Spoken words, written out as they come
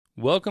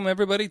Welcome,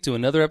 everybody, to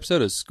another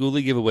episode of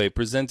Schoolie Giveaway,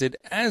 presented,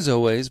 as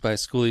always, by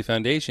Schoolie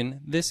Foundation.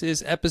 This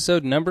is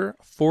episode number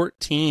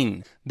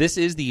 14. This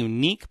is the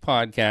unique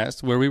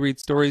podcast where we read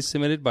stories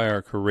submitted by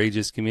our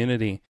courageous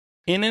community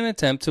in an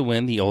attempt to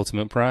win the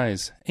ultimate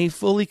prize, a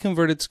fully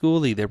converted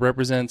schoolie that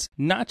represents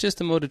not just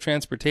a mode of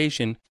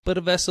transportation, but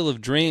a vessel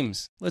of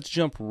dreams. Let's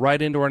jump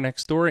right into our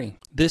next story.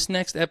 This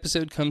next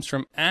episode comes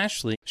from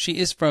Ashley. She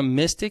is from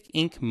Mystic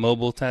Ink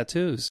Mobile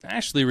Tattoos.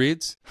 Ashley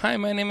reads, "Hi,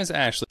 my name is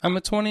Ashley. I'm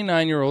a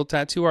 29-year-old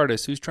tattoo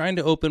artist who's trying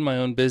to open my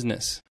own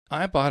business.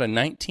 I bought a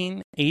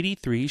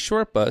 1983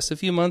 short bus a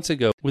few months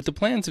ago with the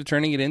plans of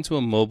turning it into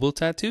a mobile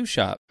tattoo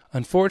shop.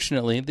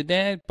 Unfortunately, the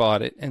day I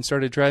bought it and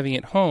started driving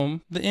it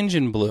home, the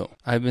engine blew.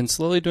 I've been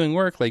slowly doing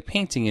work like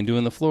painting and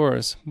doing the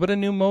floors, but a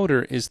new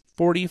motor is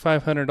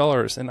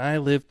 $4,500 and I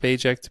live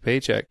paycheck to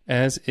paycheck,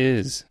 as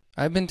is.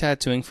 I've been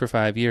tattooing for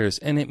 5 years,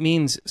 and it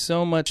means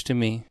so much to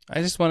me.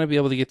 I just want to be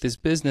able to get this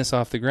business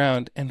off the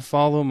ground and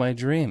follow my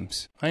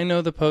dreams. I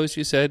know the post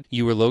you said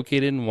you were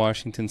located in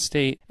Washington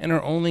State and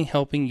are only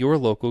helping your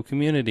local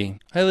community.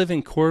 I live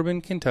in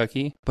Corbin,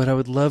 Kentucky, but I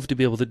would love to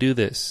be able to do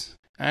this."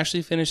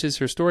 Ashley finishes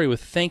her story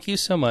with, "Thank you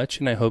so much,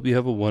 and I hope you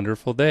have a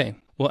wonderful day."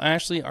 Well,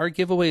 Ashley, our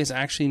giveaway is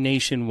actually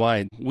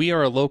nationwide. We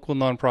are a local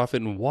nonprofit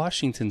in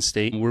Washington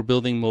State. We're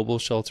building mobile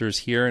shelters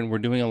here, and we're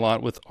doing a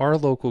lot with our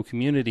local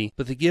community,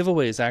 but the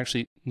giveaway is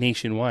actually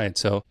nationwide.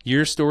 So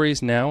your story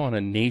is now on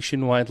a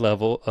nationwide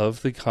level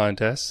of the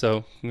contest.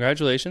 So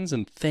congratulations,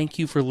 and thank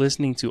you for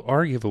listening to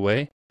our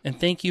giveaway. And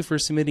thank you for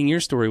submitting your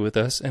story with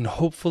us, and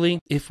hopefully,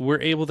 if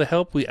we're able to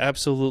help, we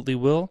absolutely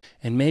will.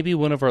 And maybe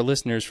one of our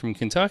listeners from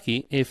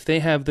Kentucky, if they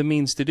have the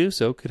means to do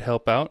so, could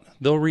help out.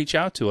 They'll reach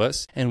out to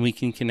us, and we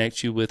can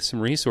connect you with some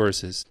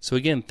resources. So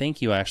again,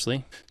 thank you,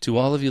 Ashley. To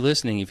all of you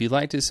listening, if you'd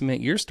like to submit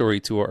your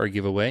story to our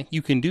giveaway,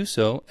 you can do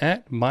so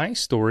at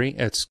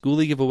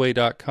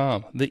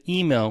mystory@schooliegiveaway.com. The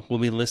email will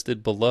be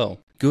listed below.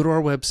 Go to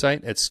our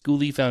website at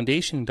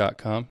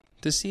schooliefoundation.com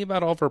to see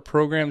about all of our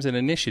programs and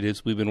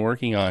initiatives we've been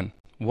working on.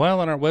 While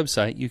on our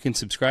website, you can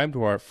subscribe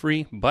to our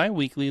free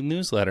bi-weekly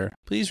newsletter.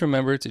 Please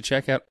remember to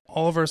check out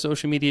all of our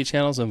social media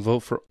channels and vote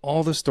for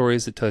all the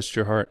stories that touched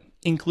your heart,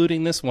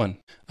 including this one.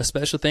 A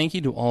special thank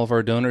you to all of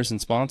our donors and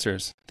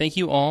sponsors. Thank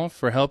you all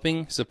for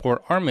helping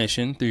support our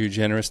mission through your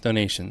generous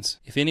donations.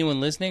 If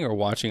anyone listening or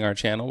watching our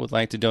channel would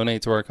like to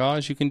donate to our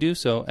cause, you can do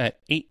so at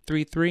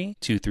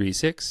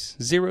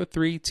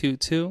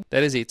 833-236-0322.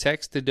 That is a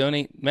text to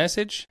donate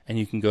message, and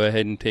you can go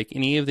ahead and pick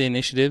any of the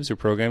initiatives or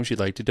programs you'd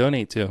like to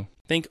donate to.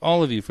 Thank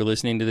all of you for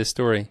listening to this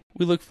story.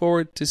 We look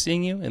forward to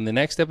seeing you in the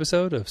next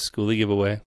episode of Schoolie Giveaway.